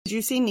Did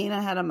you see Nina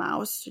had a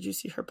mouse? Did you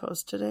see her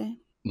post today?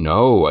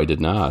 No, I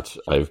did not.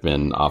 I've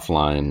been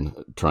offline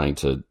trying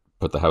to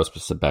put the house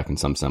back in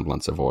some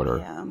semblance of order.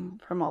 Yeah,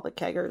 from all the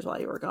keggers while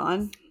you were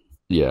gone.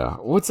 Yeah.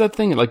 What's that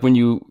thing? Like when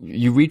you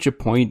reach a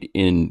point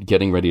in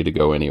getting ready to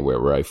go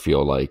anywhere where I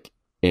feel like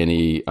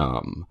you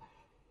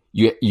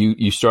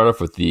start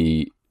off with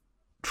the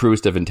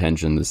truest of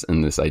intentions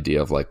and this idea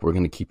of like, we're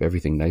going to keep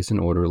everything nice and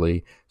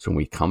orderly. So when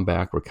we come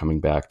back, we're coming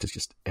back to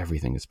just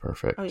everything is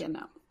perfect. Oh, yeah,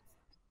 no.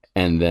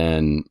 And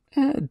then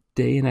a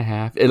day and a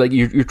half, like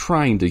you're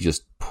trying to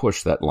just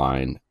push that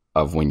line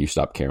of when you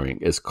stop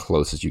caring as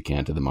close as you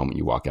can to the moment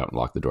you walk out and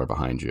lock the door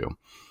behind you.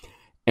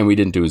 And we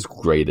didn't do as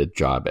great a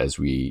job as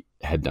we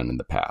had done in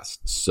the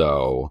past.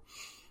 So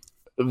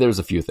there's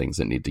a few things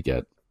that need to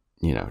get,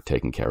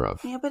 taken care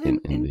of. Yeah, but in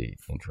the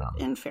interim.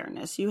 In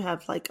fairness, you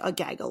have like a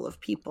gaggle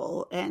of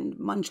people and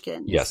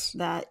munchkins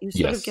that you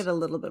sort of get a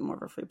little bit more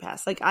of a free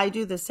pass. Like I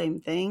do the same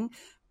thing,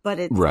 but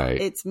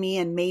it's me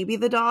and maybe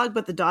the dog,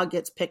 but the dog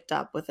gets picked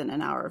up within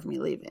an hour of me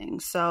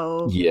leaving.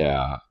 So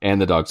yeah, and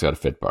the dog's got a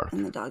fit bark.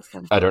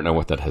 I don't know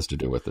what that has to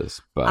do with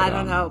this, but I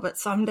don't know. But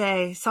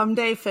someday,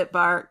 fit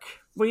bark.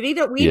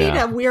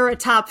 We're a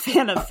top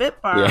fan of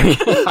Fit Bark.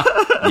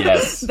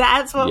 Yes.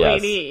 That's what we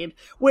need.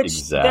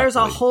 Which there's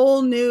a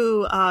whole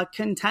new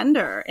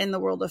contender in the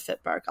world of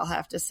Fit Bark I'll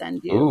have to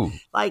send you. Ooh,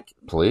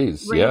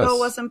 please. Ringo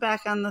wasn't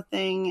back on the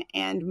thing,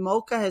 and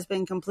Mocha has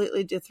been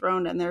completely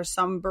dethroned, and there's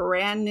some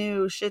brand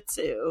new Shih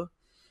Tzu.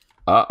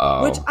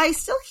 Uh-oh. Which I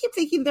still keep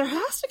thinking there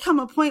has to come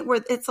a point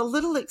where it's a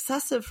little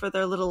excessive for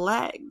their little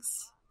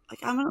legs.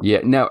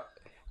 Yeah, now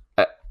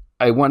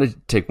I want to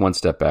take one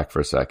step back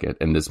for a second,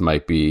 and this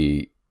might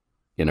be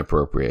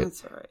inappropriate.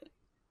 That's all right.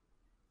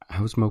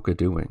 How's Mocha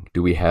doing?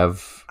 Do we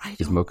have?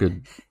 Is Mocha?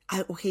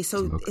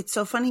 It's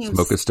so funny you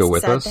Mocha still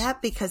with us?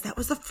 That because that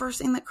was the first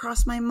thing that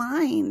crossed my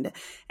mind,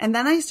 and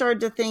then I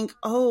started to think,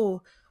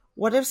 oh,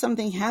 what if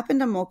something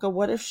happened to Mocha?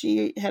 What if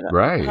she had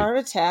a heart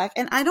attack?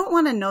 And I don't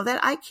want to know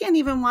that. I can't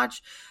even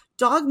watch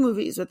dog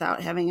movies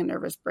without having a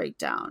nervous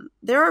breakdown.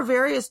 There are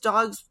various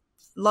dogs.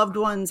 Loved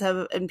ones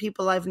and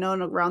people I've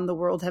known around the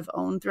world have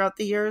owned throughout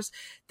the years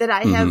that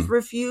I have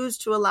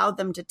refused to allow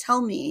them to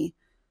tell me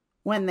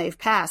when they've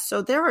passed.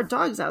 So there are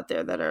dogs out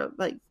there that are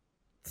like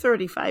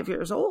 35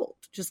 years old,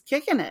 just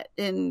kicking it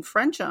in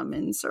Frencham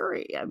in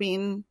Surrey. I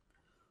mean,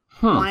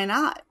 why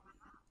not?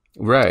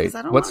 Right.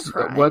 I don't want to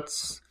cry.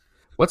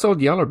 What's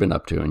Old Yeller been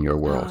up to in your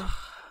world?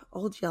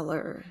 Old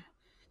Yeller.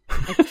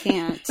 I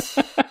can't.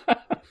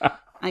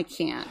 I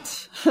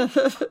can't.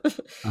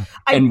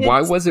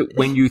 Why was it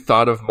when you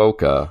thought of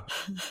Mocha,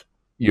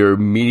 your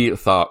immediate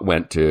thought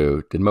went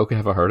to, did Mocha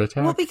have a heart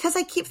attack? Well, because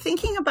I keep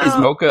thinking about... Is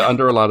Mocha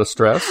under a lot of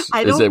stress?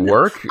 Does it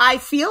work? I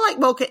feel like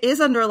Mocha is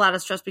under a lot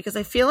of stress because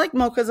I feel like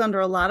Mocha's under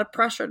a lot of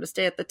pressure to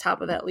stay at the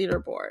top of that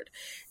leaderboard.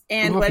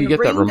 And if you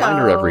get that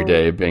reminder every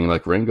day being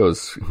like,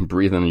 Ringo's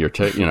breathing in your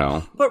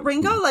But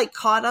Ringo like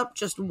caught up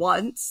just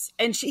once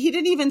and he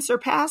didn't even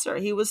surpass her.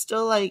 He was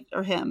still like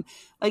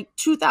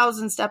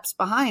 2,000 steps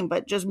behind,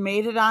 but just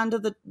made it onto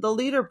the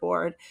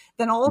leaderboard.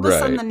 Then all of a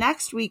sudden the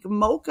next week,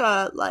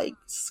 Mocha like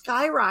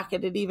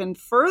skyrocketed even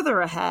further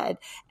ahead.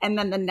 And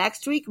then the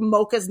next week,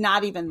 Mocha's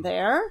not even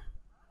there.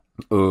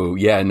 Oh,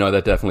 yeah, no,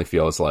 that definitely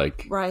feels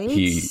like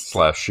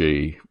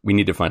he/she. We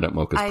need to find out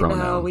Mocha's pronoun.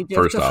 I know, we do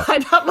first have to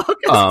find out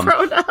Mocha's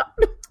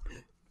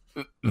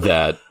pronoun.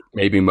 That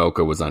maybe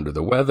Mocha was under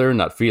the weather,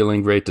 not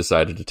feeling great,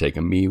 decided to take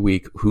a me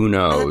week. Who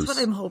knows? That's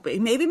what I'm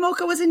hoping. Maybe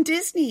Mocha was in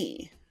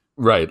Disney.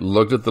 Right,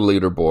 looked at the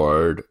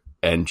leaderboard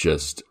and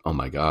just, oh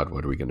my God,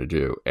 what are we going to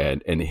do?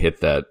 And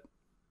hit that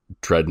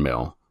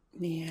treadmill.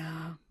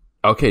 Yeah.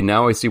 Okay,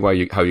 now I see how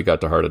you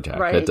got the heart attack.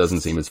 Right. That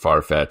doesn't seem as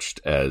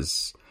far-fetched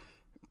as...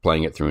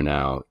 playing it through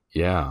now.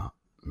 Yeah.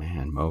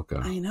 Man,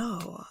 Mocha. I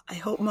know. I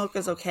hope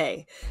Mocha's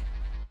okay.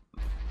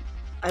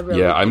 I'm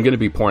going to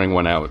be pouring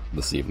one out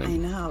this evening. I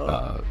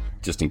know.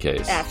 Just in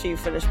case. After you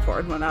finish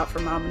pouring one out for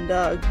Mom and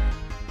Doug.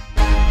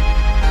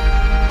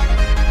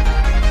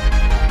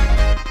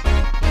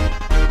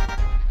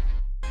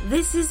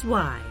 This is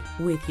Why,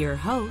 with your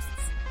hosts,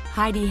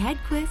 Heidi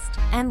Hedquist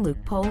and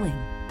Luke Poling.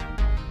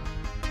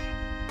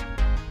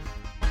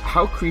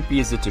 How creepy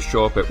is it to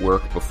show up at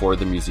work before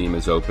the museum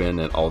is open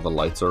and all the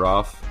lights are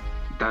off?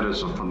 That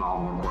is a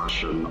phenomenal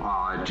question.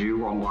 I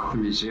do unlock the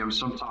museum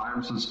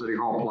sometimes in City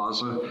Hall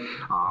Plaza,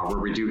 where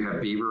we do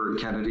have Bieber and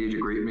Kennedy to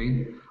greet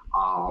me.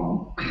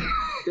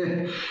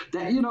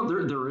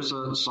 There is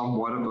a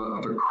somewhat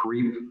of a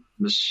creep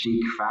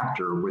mystique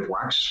factor with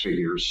wax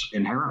figures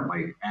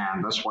inherently,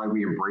 and that's why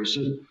we embrace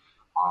it.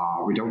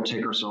 We don't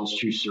take ourselves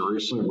too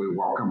seriously. We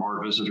welcome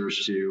our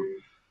visitors to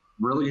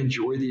really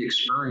enjoy the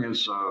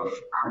experience of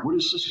what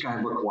does this guy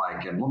look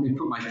like, and let me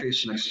put my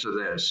face next to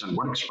this, and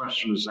what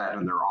expression is that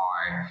in their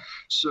eye.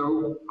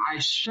 So I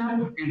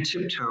step and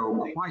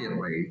tiptoe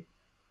quietly,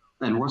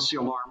 and once the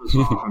alarm is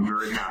off, I'm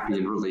very happy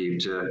and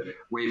relieved to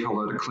wave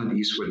hello to Clint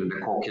Eastwood and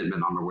Nicole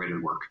Kidman on my way to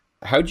work.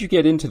 How'd you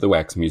get into the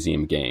Wax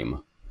Museum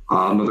game?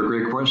 Another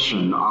great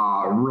question.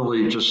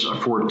 Really just a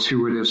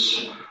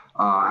fortuitous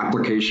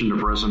application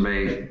of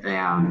resume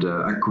and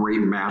a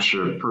great match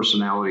of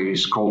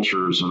personalities,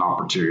 cultures, and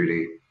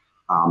opportunity.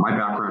 My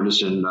background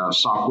is in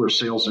software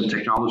sales and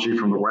technology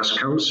from the West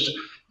Coast,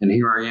 and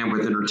here I am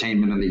with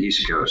entertainment in the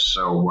East Coast.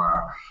 So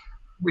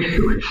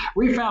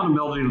we found a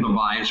melding of the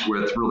minds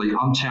with really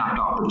untapped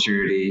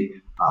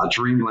opportunity.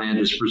 Dreamland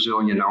is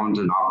Brazilian owned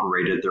and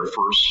operated, their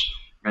first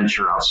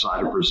venture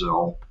outside of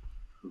Brazil,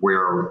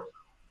 where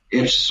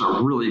it's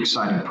a really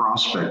exciting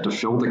prospect to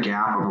fill the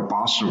gap of a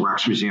Boston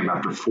Wax Museum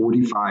after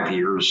 45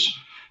 years.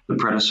 The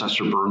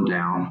predecessor burned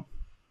down,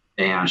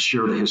 and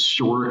share the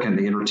historic and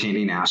the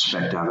entertaining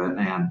aspect of it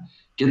and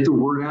get the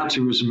word out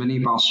to as many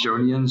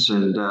Bostonians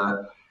and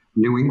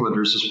New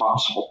Englanders as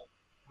possible.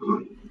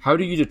 How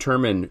do you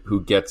determine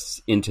who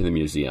gets into the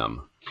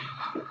museum?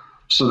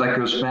 So that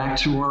goes back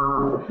to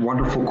our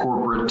wonderful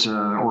corporate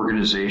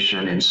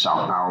organization in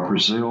Sao Paulo,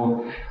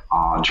 Brazil.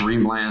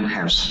 Dreamland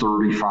has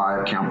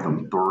 35, count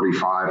them,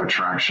 35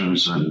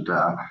 attractions and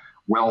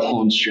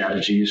well-honed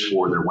strategies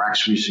for their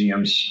wax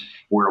museums,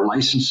 where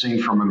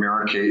licensing from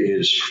America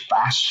is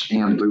fast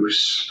and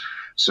loose.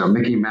 So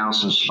Mickey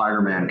Mouse and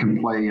Spider-Man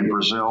can play in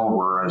Brazil,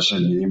 whereas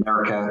in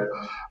America,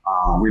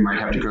 we might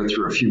have to go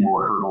through a few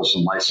more hurdles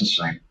in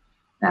licensing.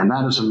 And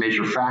that is a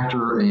major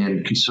factor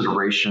in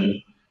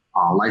consideration.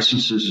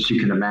 Licenses, as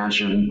you can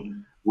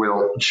imagine,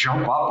 will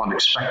jump up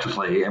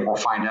unexpectedly, and we'll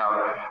find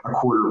out a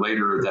quarter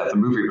later that the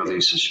movie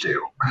release is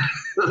due.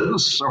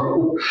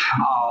 So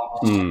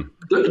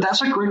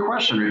that's a great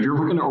question. If you're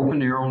looking to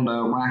open your own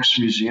wax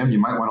museum, you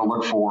might want to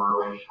look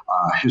for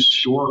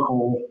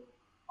historical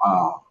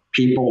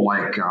people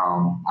like,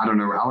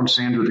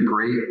 Alexander the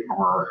Great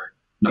or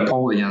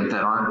Napoleon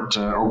that aren't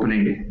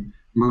opening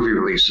movie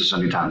releases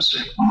anytime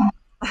soon.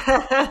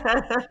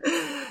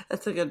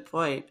 That's a good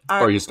point.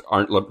 Or just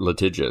aren't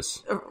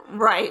litigious.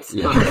 Right.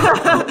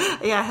 Yeah.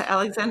 Yeah,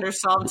 Alexander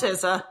solved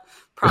his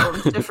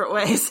problems different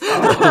ways.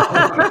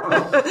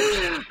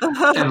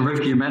 And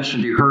Rick, you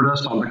mentioned you heard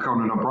us on the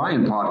Conan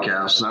O'Brien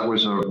podcast. That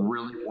was a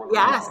really wonderful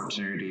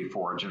opportunity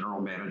for a general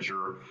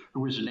manager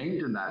who was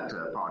named in that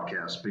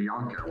podcast.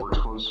 Bianca works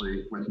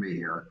closely with me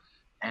here.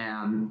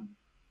 And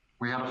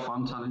we had a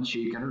fun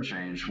tongue-in-cheek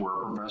interchange where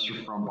a professor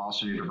from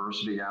Boston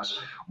University asked,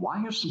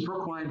 why is the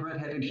Brookline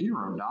redheaded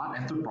hero not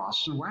at the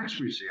Boston Wax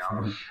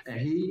Museum? And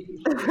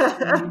he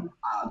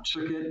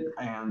took it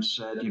and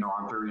said,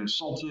 I'm very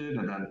insulted.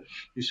 And then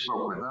he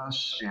spoke with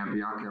us, and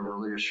Bianca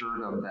really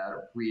assured him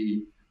that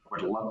we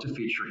would love to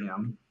feature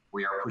him.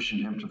 We are pushing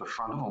him to the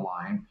front of the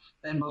line.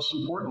 And most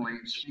importantly,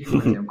 speaking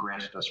with him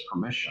granted us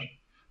permission.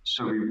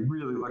 So we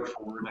really look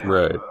forward to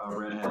having a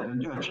redhead.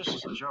 And just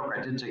as a joke,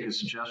 I did take a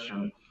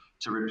suggestion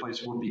to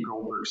replace Whoopi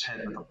Goldberg's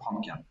head with a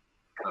pumpkin.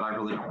 But I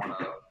really don't want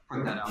to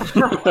put that out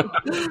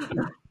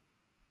there.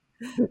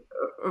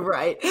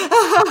 Right.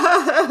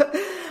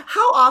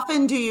 How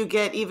often do you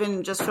get,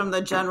 even just from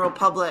the general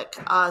public,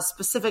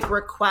 specific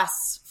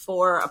requests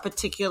for a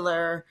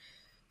particular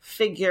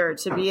figure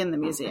to be in the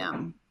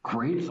museum?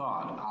 Great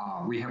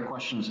thought. We have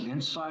questions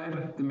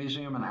inside the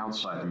museum and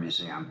outside the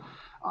museum.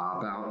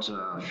 About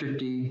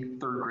 50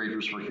 third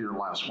graders were here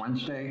last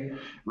Wednesday,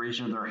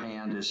 raising their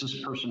hand, is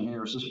this person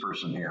here, is this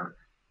person here?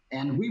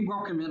 And we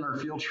welcome in our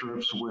field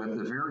trips with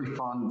a very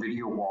fun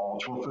video wall,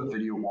 12-foot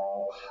video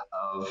wall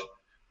of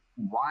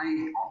why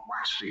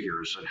wax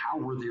figures and how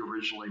were they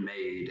originally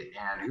made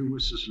and who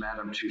was this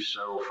Madame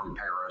Tussauds from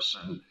Paris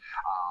and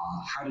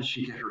how did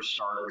she get her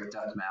start with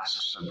death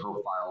masks and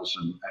profiles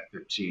at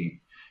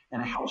 15?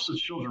 And it helps the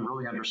children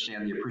really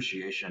understand the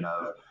appreciation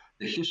of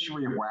the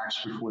history of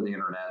wax before the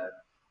internet,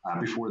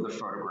 before the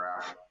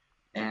photograph,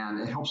 and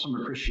it helps them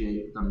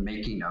appreciate the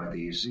making of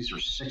these. These are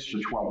 6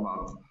 to 12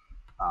 month,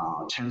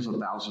 tens of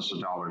thousands of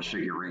dollars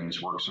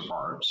figurines, works of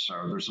art.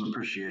 So there's an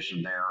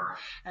appreciation there.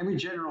 And we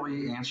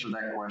generally answer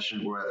that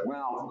question with,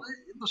 well,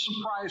 the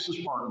surprise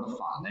is part of the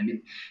fun.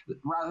 And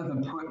rather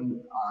than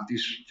putting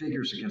these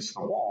figures against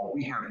the wall,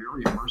 we have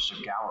very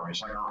immersive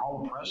galleries. Like our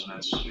Hall of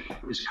Presidents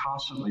is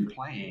constantly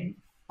playing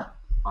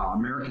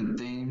American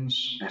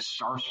themes, a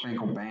Star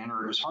Spangled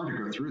Banner. It's hard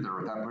to go through there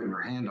without putting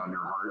your hand on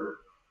your heart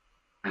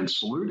and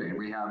saluting.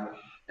 We have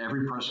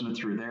every president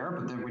through there,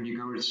 but then when you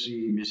go to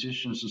see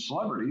musicians and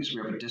celebrities,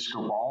 we have a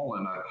disco ball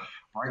and a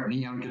bright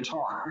neon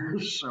guitar.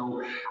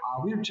 So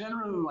we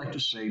generally like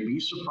to say, be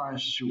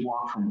surprised as you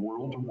walk from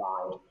world to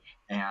world.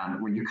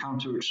 And when you come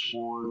to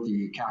explore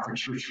the Catholic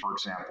Church, for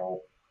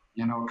example,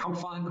 come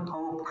find the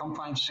Pope, come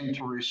find St.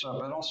 Teresa,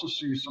 but also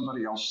see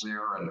somebody else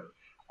there. And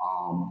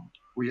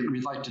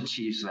we like to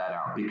tease that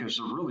out because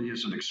there really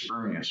is an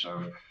experience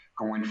of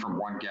going from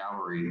one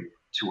gallery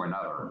to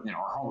another.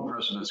 Our Hall of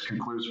Presidents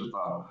concludes with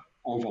the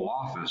Oval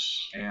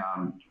Office,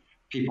 and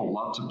people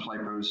love to play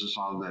poses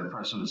on the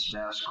president's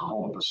desk or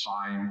hold up a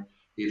sign,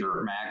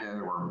 either MAGA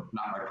or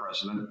not my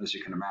president, as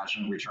you can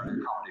imagine. We try to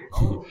accommodate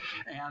both.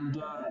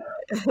 And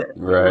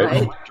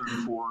right.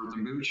 For the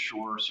Mooch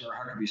or Sarah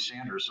Huckabee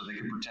Sanders, so they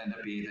can pretend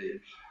to be the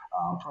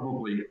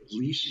probably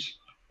least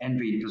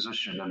envied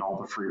position in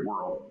all the free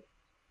world.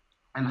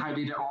 And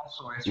Heidi, to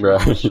also answer your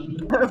question,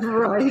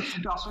 right.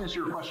 To also answer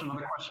your question on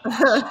the question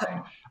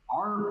side,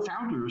 our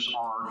founders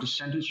are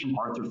descendants from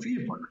Arthur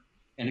Fiedler.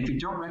 And if you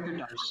don't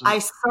recognize this, I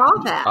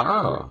saw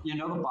that. You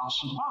know the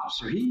Boston Pop.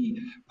 So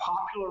he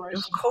popularized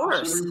of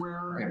course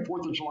everywhere. And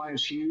 4th of July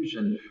is huge.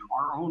 And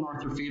our own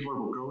Arthur Fiedler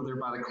will go there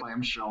by the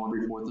clamshell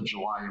every 4th of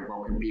July and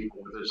welcome people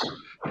with his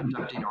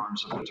conducting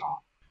arms at the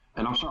top.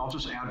 And I'm sorry, I'll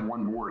just add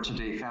one more.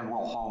 Today,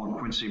 Faneuil Hall in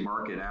Quincy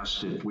Market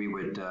asked if we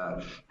would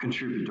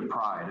contribute to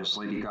Pride, as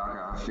Lady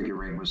Gaga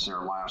figurine was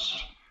there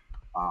last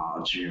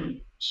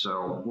June.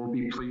 So we'll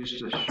be pleased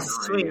to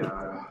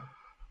share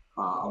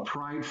a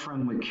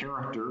Pride-friendly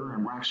character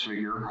and wax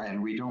figure,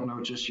 and we don't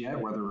know just yet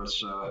whether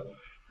it's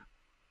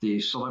the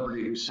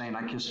celebrity who's saying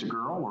 "I kissed a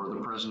girl" or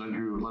the president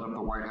who lit up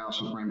the White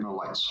House with rainbow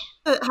lights.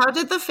 How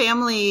did the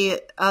family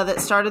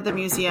that started the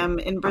museum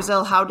in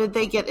Brazil, how did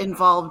they get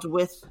involved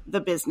with the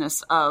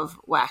business of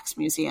wax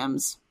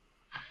museums?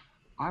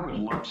 I would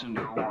love to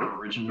know our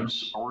origin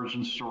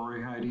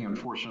story, Heidi.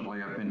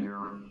 Unfortunately, I've been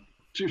here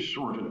too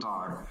short a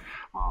time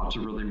to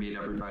really meet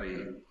everybody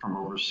from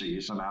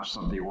overseas and ask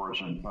them the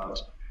origin.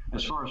 But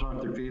as far as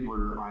Arthur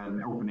Fiedler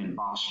and opening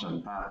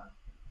Boston, that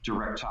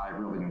direct tie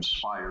really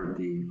inspired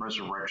the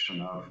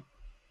resurrection of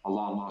a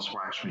long-lost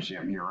wax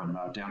museum here in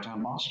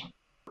downtown Boston.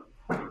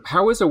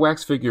 How is a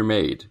wax figure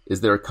made?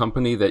 Is there a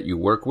company that you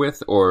work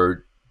with,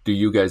 or do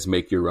you guys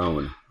make your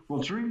own?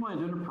 Well,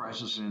 Dreamland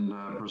Enterprises in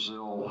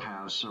Brazil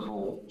has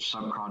several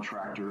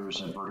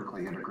subcontractors and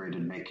vertically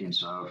integrated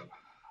makings of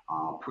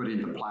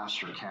putting the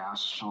plaster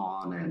casts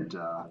on and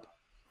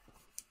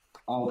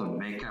all the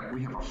makeup.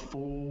 We have a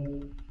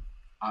full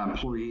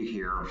employee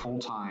here,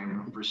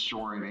 full-time,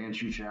 restoring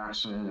Andrew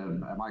Jackson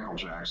and Michael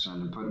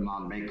Jackson and putting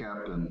on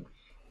makeup and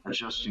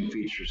adjusting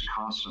features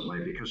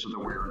constantly because of the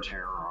wear and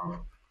tear of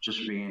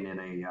just being in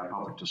a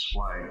public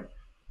display.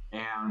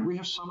 And we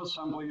have some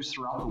assemblies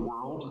throughout the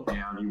world,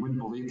 and you wouldn't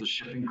believe the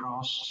shipping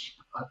costs.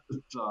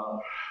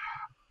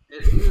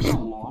 It is a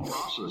long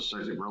process.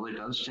 It really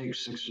does take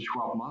 6 to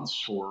 12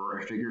 months for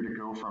a figure to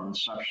go from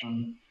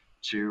inception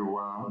to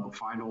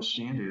final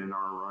standing in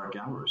our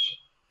galleries.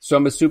 So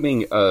I'm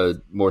assuming a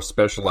more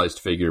specialized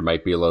figure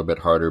might be a little bit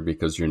harder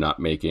because you're not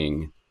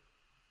making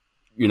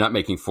 4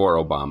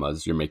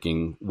 Obamas, you're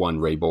making 1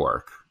 Ray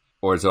Bork.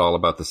 Or is it all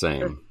about the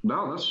same?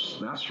 No,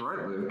 that's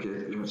right,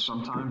 Luke.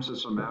 Sometimes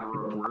it's a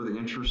matter of where the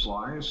interest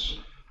lies.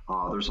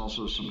 There's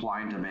also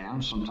supply and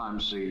demand.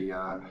 Sometimes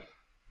the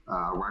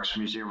wax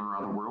museum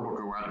around the world will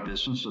go out of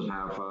business and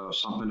have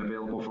something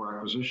available for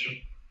acquisition.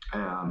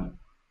 And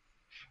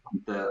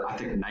I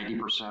think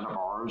 90% of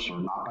ours are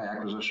not by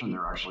acquisition.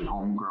 They're actually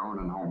homegrown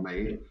and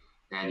homemade.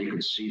 And you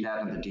can see that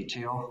in the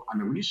detail. I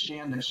mean, when you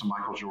stand next to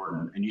Michael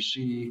Jordan and you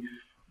see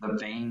the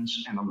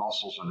veins and the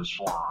muscles in his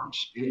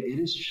forearms, it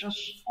is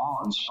just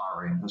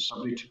awe-inspiring that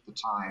somebody took the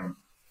time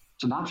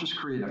to not just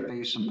create a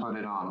face and put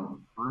it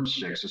on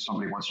broomsticks, as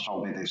somebody once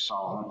told me they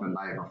saw up in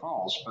Niagara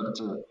Falls, but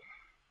to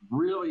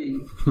really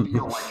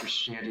feel like you're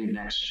standing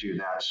next to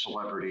that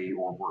celebrity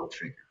or world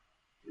figure.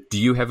 Do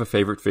you have a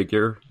favorite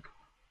figure?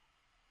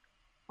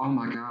 Oh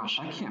my gosh,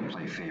 I can't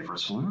play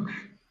favorites, Luke.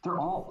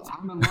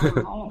 I'm in love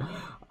with all of them.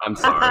 I'm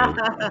sorry.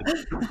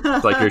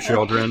 It's like your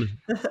children.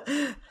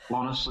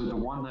 Honestly, the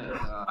one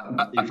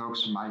that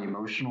evokes my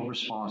emotional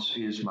response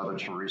is Mother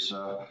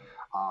Teresa.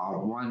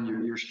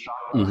 1, you're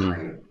shocked by the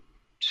height.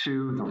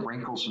 2, the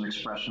wrinkles and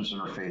expressions in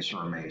her face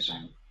are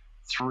amazing.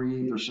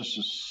 3, there's just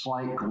a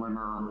slight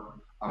glimmer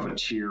of a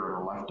tear in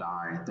her left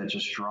eye that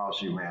just draws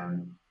you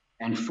in.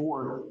 And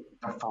 4,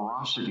 the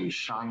ferocity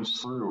shines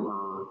through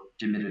her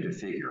diminutive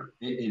figure.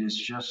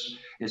 It's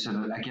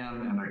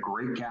again in a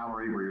great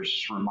gallery where you're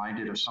just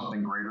reminded of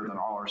something greater than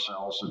all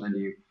ourselves, and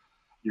then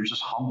you're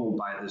just humbled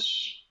by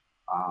this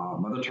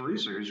Mother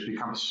Teresa who's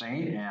become a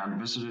saint and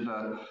visited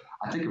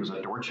I think it was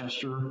a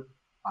Dorchester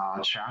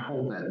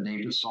chapel that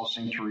named itself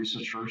St. Teresa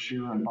Church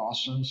here in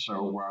Boston.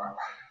 So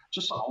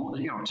just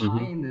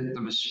tying the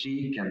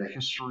mystique and the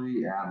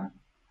history, and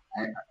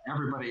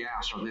everybody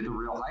asks, are they the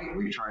real height?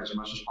 We try as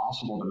much as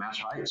possible to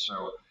match height.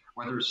 So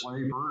whether it's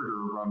Larry Bird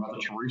or Mother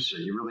Teresa,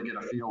 you really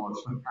get a feel of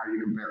how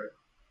you compare it.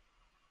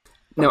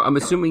 Now, I'm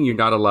assuming you're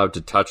not allowed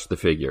to touch the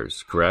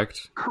figures,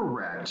 correct?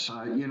 Correct.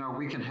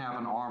 We can have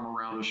an arm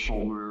around his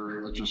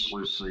shoulder, just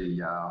loosely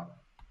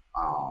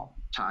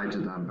tied to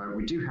them, but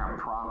we do have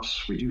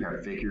props, we do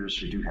have figures,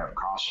 we do have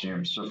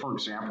costumes. So, for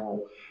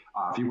example,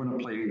 if you want to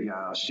play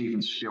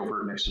Steven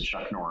Spielberg next to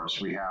Chuck Norris,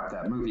 we have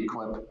that movie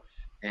clip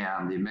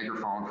and the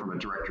megaphone from a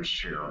director's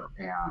chair,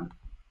 and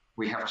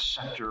we have a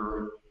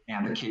scepter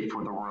and the cape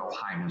for the Royal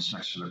Highness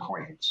next to the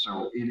Queen.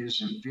 So it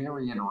is a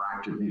very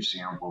interactive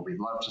museum where we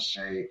love to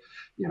say,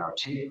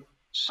 take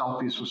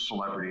selfies with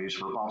celebrities.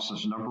 We're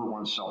Boston's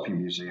 #1 selfie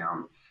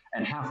museum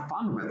and have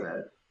fun with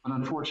it. But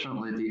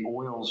unfortunately, the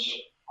oils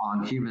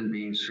on human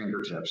beings'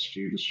 fingertips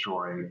do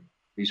destroy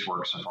these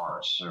works of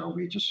art. So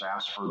we just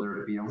ask for there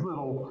to be a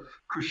little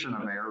cushion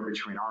of air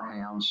between our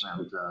hands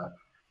and the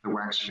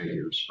wax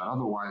figures. But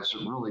otherwise,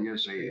 it really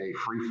is a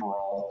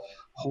free-for-all,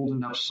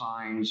 holding up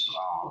signs,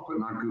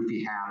 putting on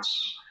goofy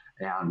hats,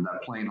 and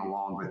playing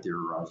along with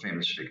your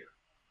famous figure.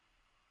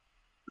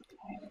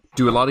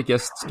 Do a lot of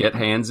guests get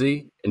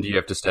handsy, and do you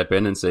have to step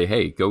in and say,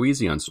 "Hey, go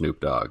easy on Snoop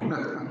Dogg"?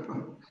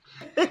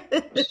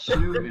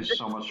 Snoop is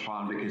so much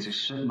fun because he's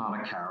sitting on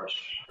a couch.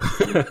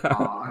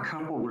 A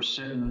couple were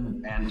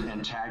sitting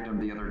and tagged him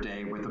the other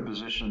day with a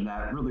position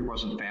that really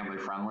wasn't family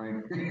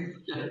friendly.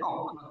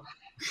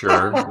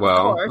 Sure.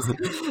 Well, I was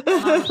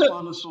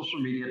on the social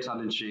media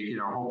tongue in cheek.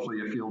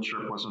 Hopefully a field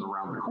trip wasn't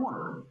around the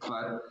corner,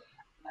 but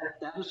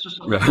that is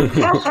just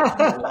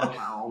example of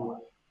how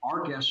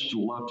our guests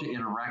love to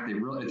interact.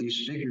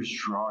 These figures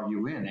draw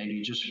you in, and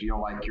you just feel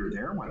like you're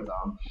there with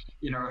them.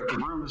 If the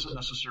room isn't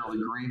necessarily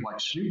green like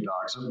Snoop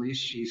Dogg's, at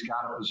least he's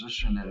got a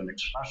position and an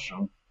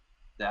expression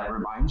that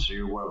reminds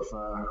you of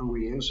who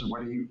he is and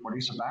what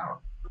he's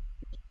about.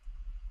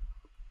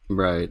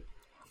 Right.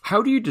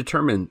 How do you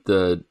determine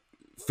the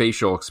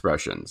facial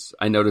expressions?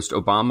 I noticed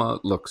Obama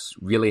looks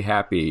really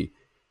happy.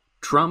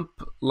 Trump,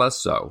 less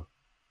so.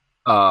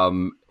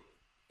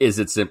 Is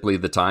it simply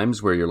the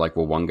times where you're like,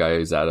 well, one guy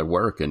is out of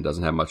work and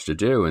doesn't have much to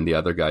do, and the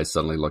other guy's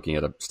suddenly looking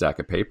at a stack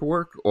of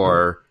paperwork?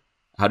 Or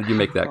how did you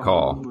make that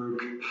call?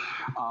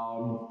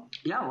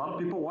 Yeah, a lot of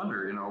people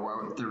wonder,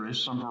 there is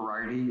some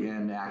variety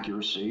in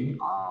accuracy.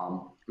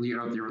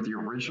 The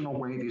original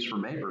way these were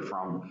made were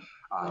from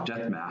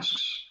death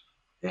masks.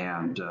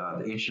 And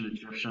the ancient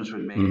Egyptians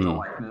would make the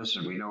likeness.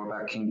 And we know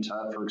about King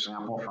Tut, for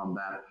example, from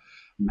that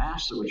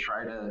mask that would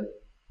try to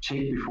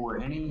take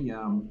before any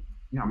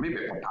maybe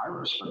a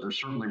papyrus, but there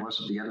certainly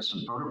wasn't the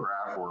Edison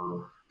photograph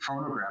or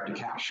phonograph to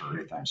capture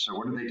anything. So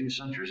what did they do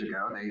centuries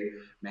ago? They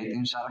made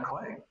things out of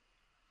clay.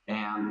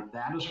 And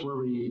that is where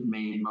we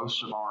made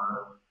most of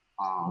our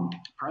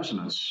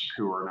presidents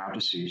who are now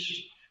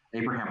deceased.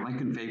 Abraham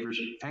Lincoln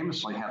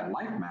famously had a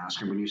life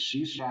mask. And when you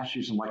see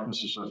statues and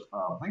likenesses of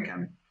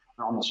Lincoln,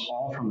 they're almost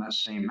all from that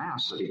same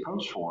mask that he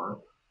posed for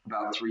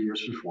about 3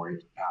 years before he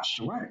passed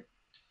away.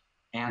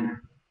 And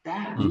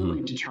that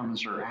really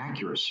determines our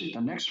accuracy.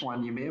 The next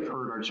one, you may have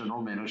heard our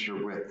general manager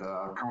with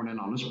Conan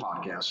on his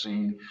podcast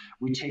saying,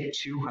 we take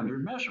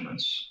 200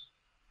 measurements.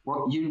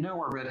 Well,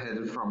 our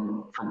redheaded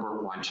from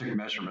Brookline took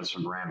measurements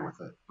and ran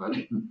with it. But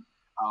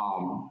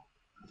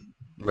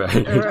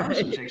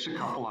it takes a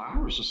couple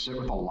hours to sit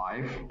with a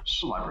live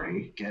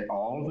celebrity, get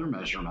all of their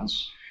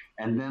measurements,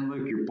 and then,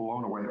 Luke, you're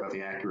blown away by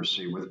the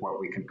accuracy with what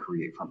we can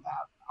create from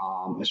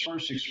that. As far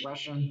as the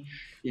expression,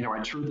 I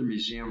toured the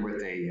museum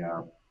with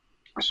a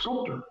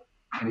sculptor,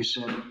 and he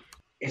said,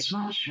 it's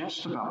not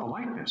just about the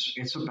likeness,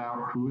 it's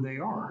about who they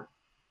are.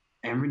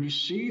 And when you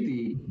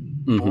see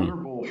the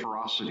vulnerable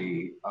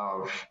ferocity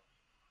of,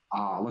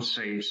 let's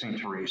say, St.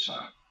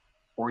 Teresa,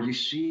 or you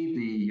see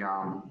the,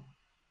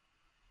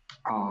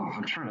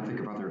 I'm trying to think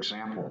of other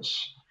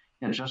examples.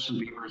 Justin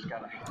Bieber's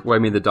got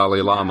the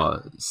Dalai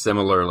Lama.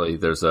 Similarly,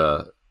 there's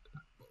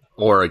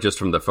or just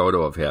from the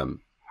photo of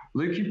him.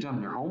 Luke, you've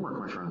done your homework,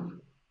 my friend.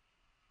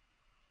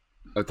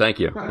 Oh, thank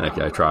you.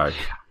 I tried.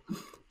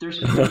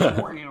 There's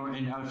more,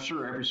 and I'm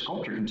sure every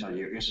sculptor can tell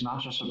you, it's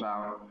not just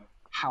about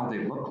how they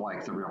look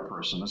like the real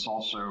person. It's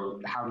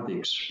also how do they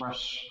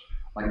express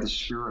like the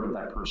spirit of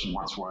that person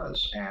once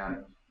was.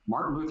 And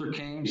Martin Luther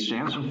King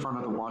stands in front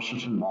of the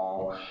Washington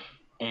Mall,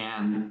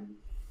 and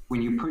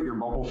when you put your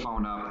mobile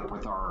phone up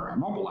with our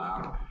mobile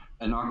app,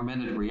 an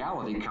augmented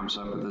reality comes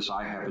up with this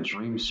I have a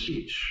dream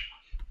speech.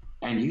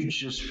 And you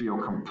just feel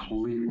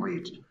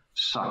completely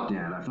sucked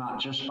in, if not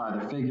just by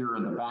the figure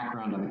in the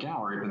background in the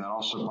gallery, but then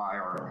also by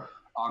our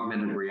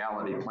augmented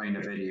reality playing a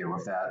video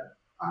of that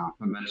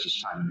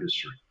momentous time in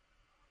history.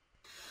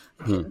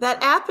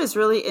 That app is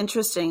really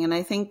interesting, and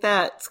I think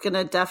that's going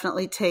to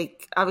definitely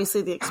take,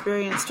 obviously, the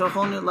experience to a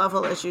whole new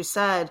level, as you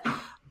said.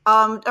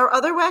 Are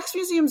other wax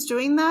museums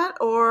doing that,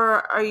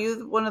 or are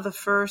you one of the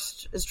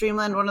first? Is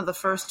Dreamland one of the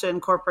first to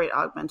incorporate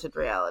augmented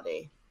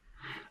reality?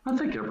 I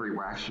think every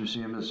wax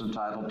museum is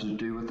entitled to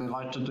do what they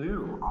like to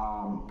do.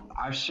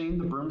 I've seen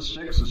the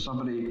broomsticks, as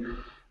somebody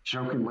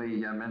jokingly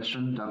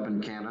mentioned, up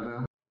in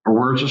Canada.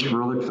 We're just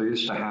really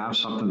pleased to have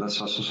something that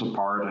sets us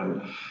apart,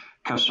 and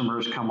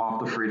customers come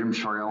off the Freedom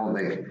Trail and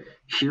they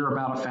hear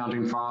about a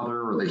founding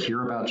father, or they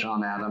hear about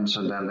John Adams,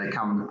 and then they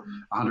come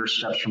 100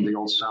 steps from the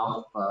Old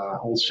South,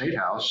 Old State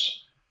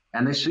House,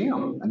 and they see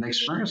them and they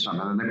experience them,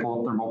 and then they pull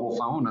up their mobile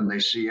phone and they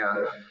see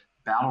a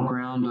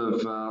battleground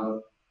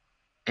of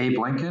Abe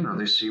Lincoln, or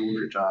they see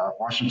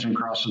Washington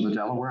crossing the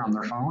Delaware on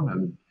their phone,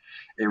 and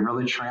it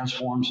really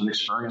transforms an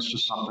experience to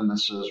something that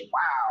says,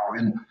 wow.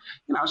 And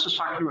I was just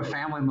talking to a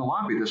family in the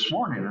lobby this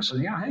morning, and I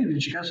said, hey,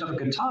 did you guys have a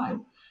good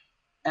time?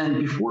 And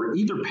before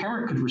either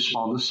parent could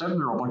respond, the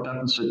 7-year-old looked up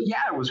and said,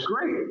 yeah, it was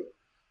great.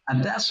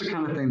 And that's the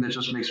kind of thing that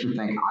just makes me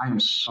think, I am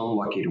so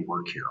lucky to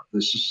work here.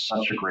 This is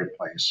such a great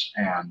place.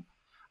 And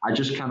I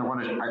just kind of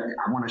want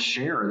to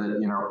share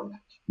that,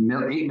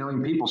 8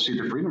 million people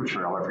see the Freedom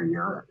Trail every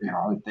year.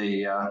 If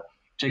they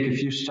take a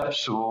few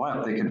steps to the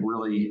left, they could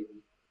really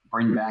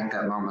bring back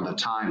that moment of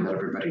time that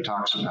everybody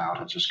talks about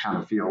and just kind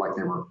of feel like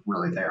they were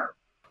really there.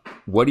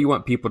 What do you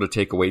want people to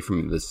take away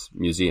from this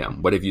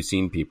museum? What have you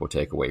seen people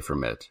take away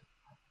from it?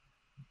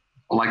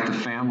 Like the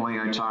family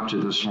I talked to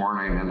this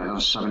morning, and a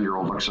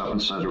 7-year-old looks up and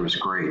said it was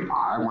great.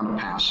 I want to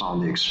pass on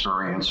the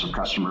experience of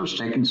customers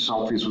taking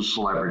selfies with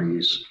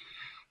celebrities,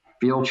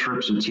 field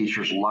trips, and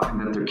teachers loving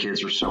that their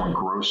kids are so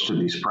engrossed in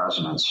these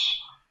presidents.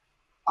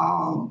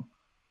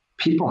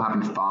 People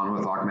having fun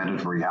with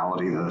augmented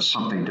reality that is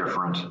something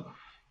different.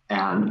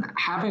 And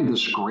having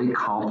this great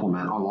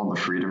compliment along the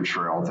Freedom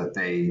Trail that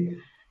they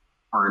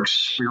are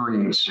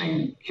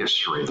experiencing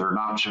history. They're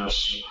not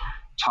just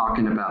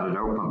talking about it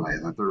openly,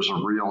 that there's a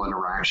real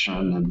interaction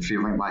and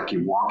feeling like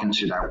you walk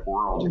into that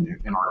world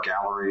in our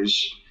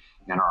galleries,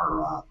 in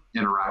our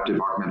interactive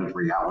augmented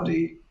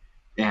reality,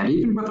 and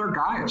even with our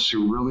guides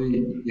who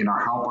really,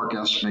 help our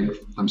guests make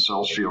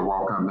themselves feel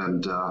welcome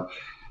and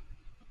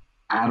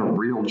add a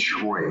real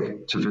joy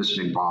to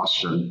visiting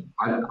Boston.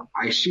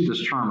 I see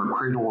this term, a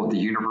cradle of the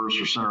universe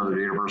or center of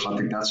the universe. I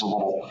think that's a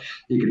little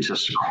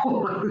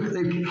egotistical. I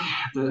think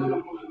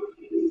that,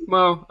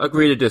 well,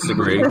 agree to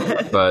disagree,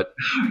 but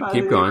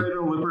keep going.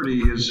 Cradle of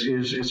Liberty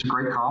is a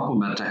great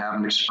compliment to have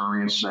an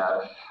experience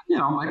that,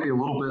 might be a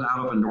little bit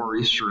out of a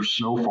nor'easter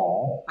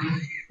snowfall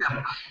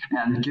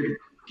and give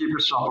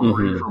yourself a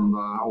break from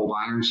Old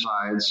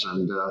Ironsides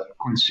and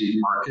Quincy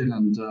Market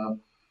and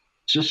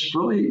just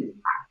really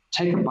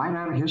take a bite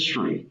out of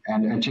history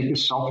and take a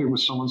selfie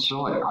with someone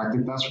silly. I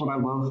think that's what I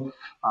love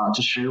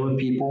to share with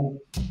people.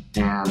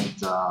 And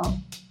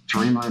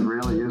Dreamland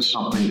really is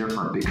something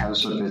different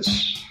because of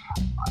its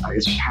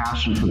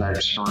passion for that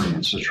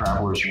experience. The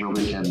travelers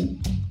really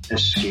can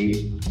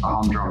escape the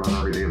humdrum of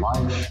everyday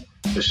life,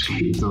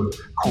 escape the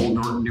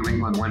cold New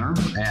England winter,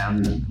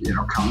 and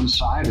come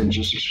inside and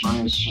just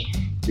experience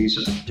these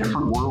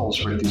different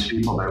worlds with these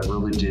people that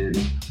really did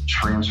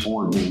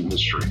transform human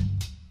history.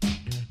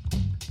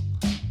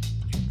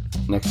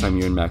 Next time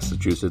you're in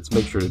Massachusetts,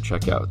 make sure to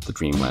check out the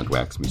Dreamland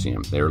Wax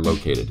Museum. They are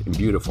located in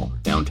beautiful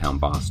downtown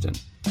Boston.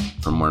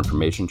 For more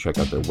information, check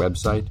out their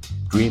website,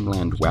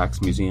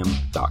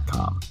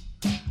 dreamlandwaxmuseum.com.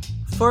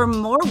 For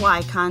more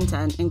Y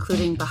content,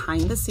 including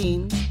behind the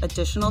scenes,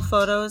 additional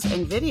photos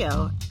and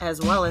video, as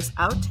well as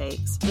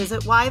outtakes,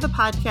 visit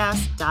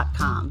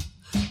whythepodcast.com.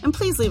 And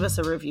please leave us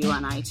a review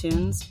on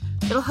iTunes.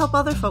 It'll help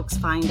other folks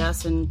find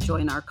us and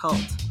join our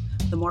cult.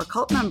 The more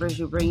cult members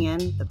you bring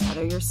in, the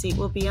better your seat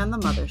will be on the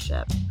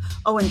mothership.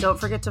 Oh, and don't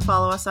forget to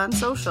follow us on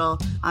social,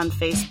 on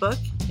Facebook,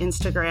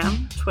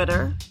 Instagram,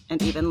 Twitter,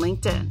 and even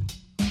LinkedIn.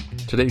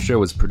 Today's show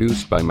was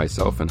produced by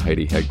myself and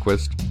Heidi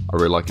Hedquist. Our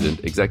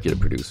reluctant executive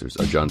producers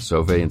are John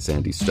Sauvé and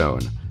Sandy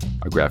Stone.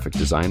 Our graphic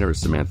designer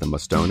is Samantha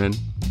Mustonen.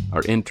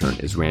 Our intern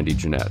is Randy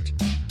Jeanette.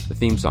 The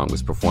theme song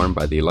was performed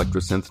by the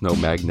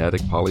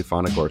Electrosynth-No-Magnetic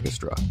Polyphonic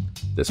Orchestra.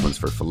 This one's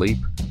for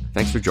Philippe.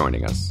 Thanks for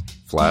joining us.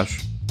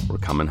 Flash, we're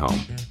coming home.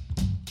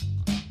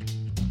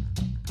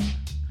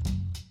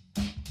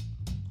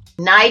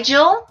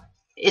 Nigel,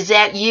 is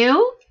that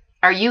you?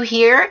 Are you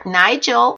here, Nigel?